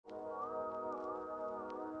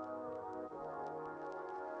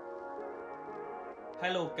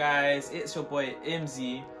Hello guys, it's your boy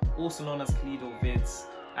Imzy, also known as Kalido Vids,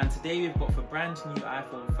 and today we've got for brand new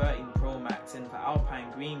iPhone 13 Pro Max in for Alpine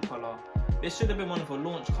green colour. This should have been one of the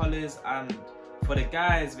launch colours, and for the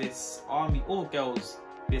guys, this army or girls,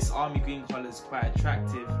 this army green colour is quite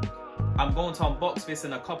attractive. I'm going to unbox this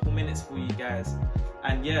in a couple minutes for you guys,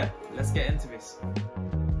 and yeah, let's get into this.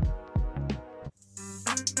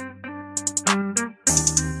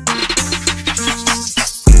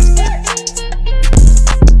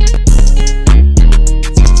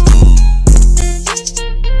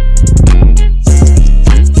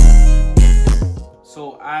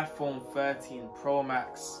 iPhone 13 Pro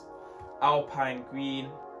Max, Alpine green.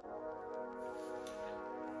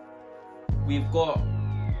 We've got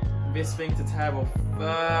this thing to tear off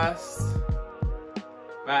first.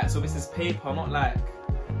 Right, so this is paper, not like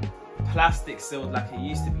plastic sealed like it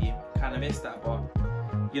used to be. Kind of missed that, but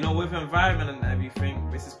you know, with environment and everything,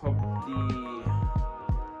 this is probably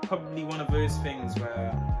one of those things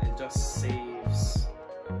where it just saves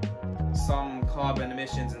some carbon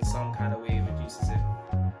emissions in some kind of way, reduces it.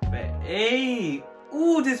 But hey,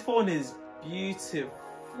 ooh, this phone is beautiful.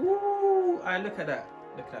 Ooh, look at that.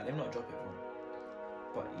 Look at that. Let me not drop it,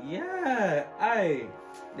 bro. But yeah,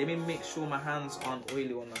 let me make sure my hands aren't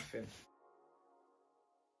oily or nothing.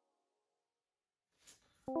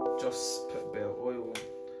 Just put a bit of oil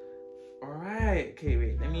on. Alright, okay,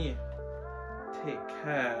 wait, let me take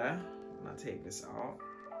care. I'll take this out.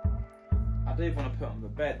 I don't even want to put it on the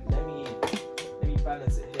bed. Let me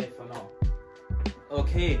balance it here for now.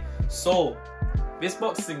 Okay, so this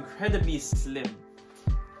box is incredibly slim,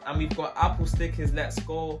 and we've got Apple stickers. Let's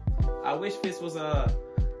go. I wish this was a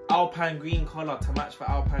Alpine green color to match the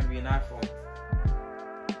Alpine green iPhone.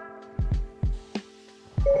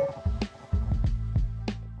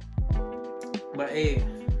 But hey,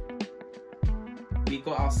 we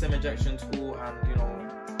got our SIM ejection tool and, you know,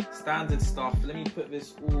 standard stuff. Let me put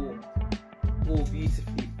this all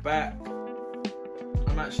beautifully back.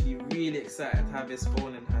 I'm actually really excited to have this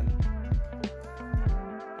phone in hand.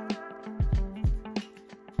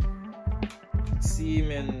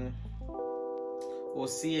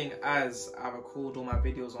 Seeing as I record all my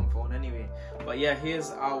videos on phone anyway. But yeah,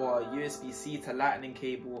 here's our USB-C to lightning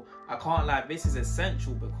cable. I can't lie, this is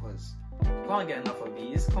essential because you can't get enough of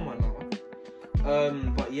these. Come on now.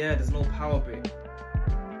 But yeah, there's no power brick.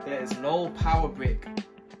 There is no power brick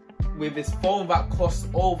with this phone that costs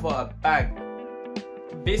over a bag.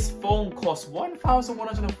 This phone costs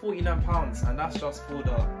 £1,149, and that's just for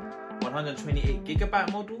the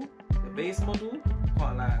 128GB model, the base model.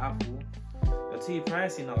 Can't lie, Apple, they're too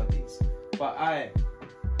pricey nowadays. But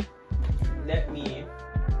let me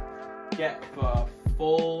get the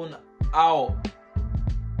phone out.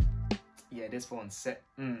 Yeah, this phone's set,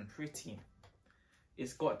 pretty.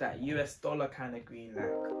 It's got that US dollar kind of green,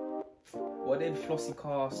 like what did Flossy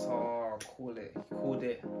Cast call it? He called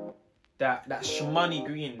it that shmoney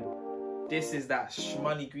green. This is that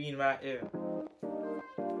shmoney green right here.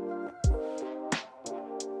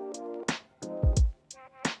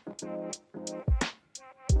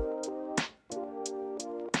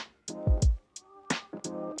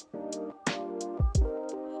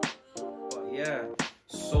 But yeah,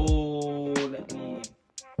 so let me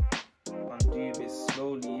undo this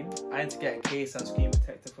slowly. I need to get a case and screen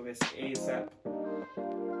protector for this ASAP.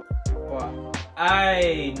 But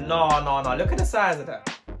no, look at the size of that.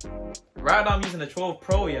 Right now I'm using the 12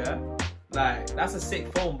 Pro, yeah? Like, that's a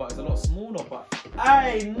sick phone, but it's a lot smaller. But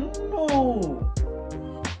I'm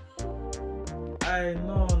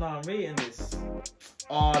rating this.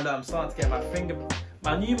 Oh, look, I'm starting to get my fingerprints.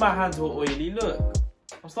 I knew my hands were oily, look.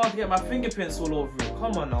 I'm starting to get my fingerprints all over it.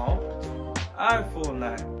 Come on now. iPhone,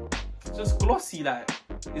 like, just glossy, like.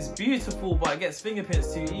 It's beautiful, but it gets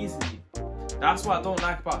fingerprints too easily. That's what I don't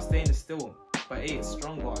like about stainless steel. But hey, it's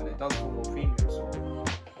stronger and it does feel more premium, so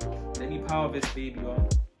let me power this baby on.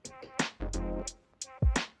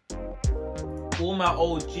 All my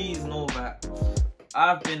OGs know that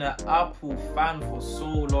I've been an Apple fan for so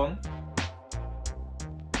long.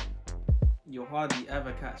 You'll hardly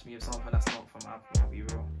ever catch me with something that's not from Apple, I'll be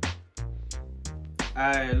real.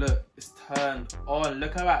 Hey, look, it's turned on.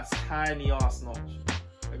 Look at that tiny ass notch.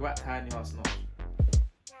 Look at that tiny ass notch.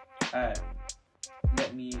 Hey.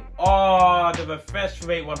 Let me, the refresh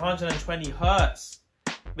rate 120 Hertz.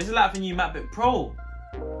 This is like the new MacBook Pro.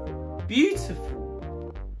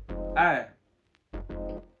 Beautiful. Alright.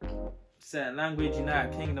 Set language,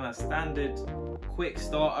 United Kingdom as standard. Quick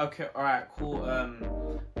start. Okay, alright, cool.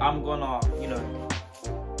 I'm gonna, you know,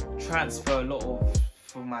 transfer a lot of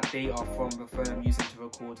my data from the phone I'm using to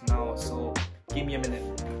record now. So give me a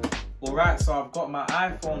minute. Alright, so I've got my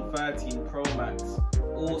iPhone 13 Pro Max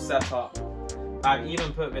all set up. I've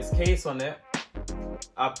even put this case on it.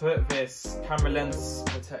 I put this camera lens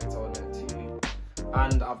protector on it too.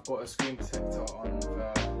 And I've got a screen protector on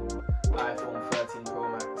the iPhone 13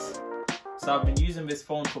 Pro Max. So I've been using this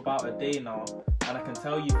phone for about a day now, and I can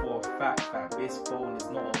tell you for a fact that this phone is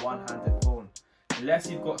not a one-handed phone. Unless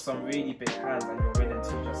you've got some really big hands and you're willing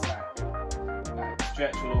to just like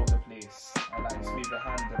stretch all over the place and like smooth the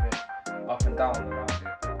hand a bit up and down around it,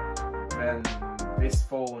 then this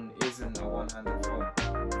phone isn't a one-handed phone.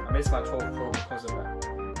 I miss my 12 Pro because of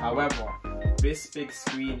it. However, this big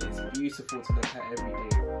screen is beautiful to look at every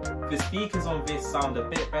day. The speakers on this sound a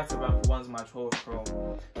bit better than the ones on my 12 Pro.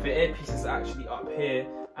 The earpiece is actually up here,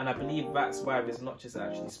 and I believe that's why this notch is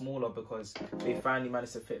actually smaller, because they finally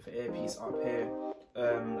managed to fit the earpiece up here,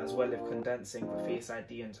 as well as condensing the Face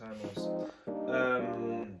ID internals.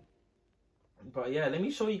 But yeah, let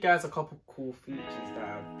me show you guys a couple cool features that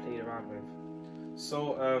I've played around with.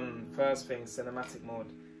 So first thing, cinematic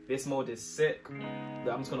mode. This mode is sick.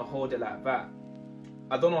 I'm just gonna hold it like that.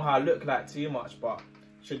 I don't know how I look like too much, but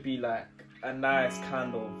should be like a nice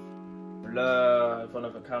kind of blur in front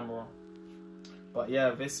of the camera. But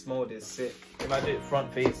yeah, this mode is sick. If I do it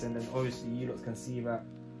front facing, then obviously you lot can see that.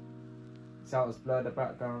 See how it's blurred the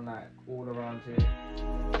background like all around here.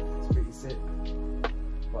 It's pretty sick.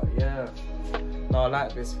 But yeah, no, I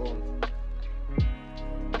like this phone.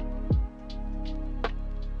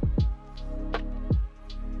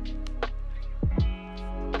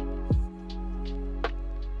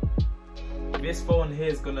 This phone here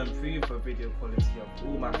is going to improve the video quality of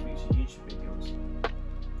all my future YouTube videos.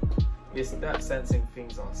 Its depth sensing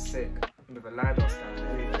things are sick, with a LiDAR scan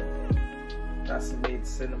and everything. That's made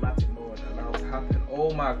cinematic mode allowed to happen.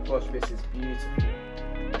 Oh my gosh, this is beautiful.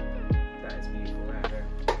 That is beautiful right there.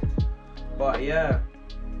 But yeah,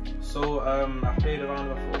 so I played around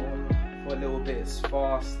with the phone for a little bit. It's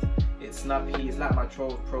fast, it's snappy, it's like my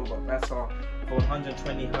 12 Pro but better.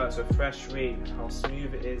 120 Hz refresh rate, how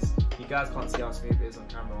smooth it is. You guys can't see how smooth it is on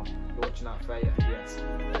camera. You're watching at 30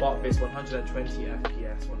 FPS. But this 120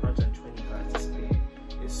 FPS, 120 Hz display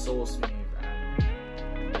is so smooth,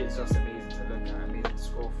 and it's just amazing to look at, amazing to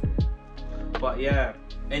scroll through. But yeah,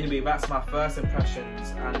 anyway, that's my first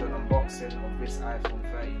impressions and an unboxing of this iPhone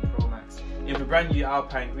 13 Pro Max in the brand new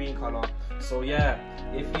Alpine green colour. So yeah,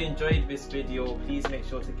 if you enjoyed this video, please make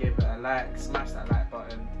sure to give it a like, smash that like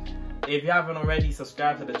button. If you haven't already,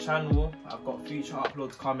 subscribe to the channel. I've got future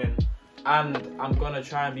uploads coming, and I'm gonna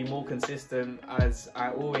try and be more consistent, as I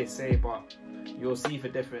always say, but you'll see the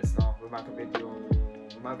difference now with my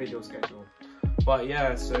video schedule. But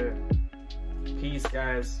yeah, so peace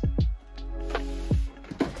guys.